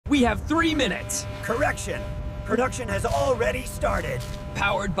We have 3 minutes. Correction. Production has already started.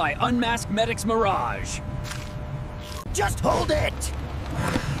 Powered by Unmasked Medics Mirage. Just hold it!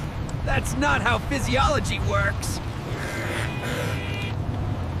 That's not how physiology works.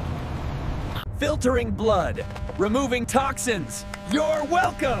 Filtering blood. Removing toxins. You're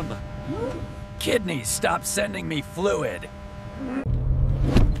welcome! Kidneys, stop sending me fluid.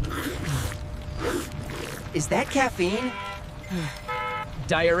 Is that caffeine?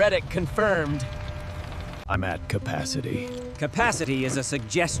 Diuretic confirmed. I'm at capacity. Capacity is a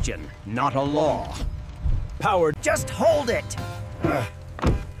suggestion, not a law. Powered. Just hold it!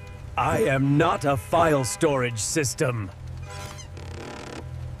 I am not a file storage system.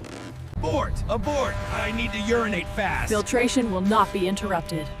 Abort! Abort! I need to urinate fast. Filtration will not be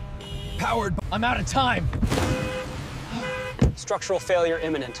interrupted. Powered. I'm out of time. Structural failure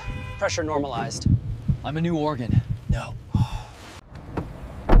imminent. Pressure normalized. I'm a new organ. No.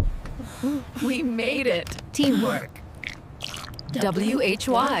 We made it. Teamwork.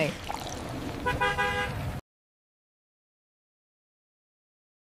 WHY.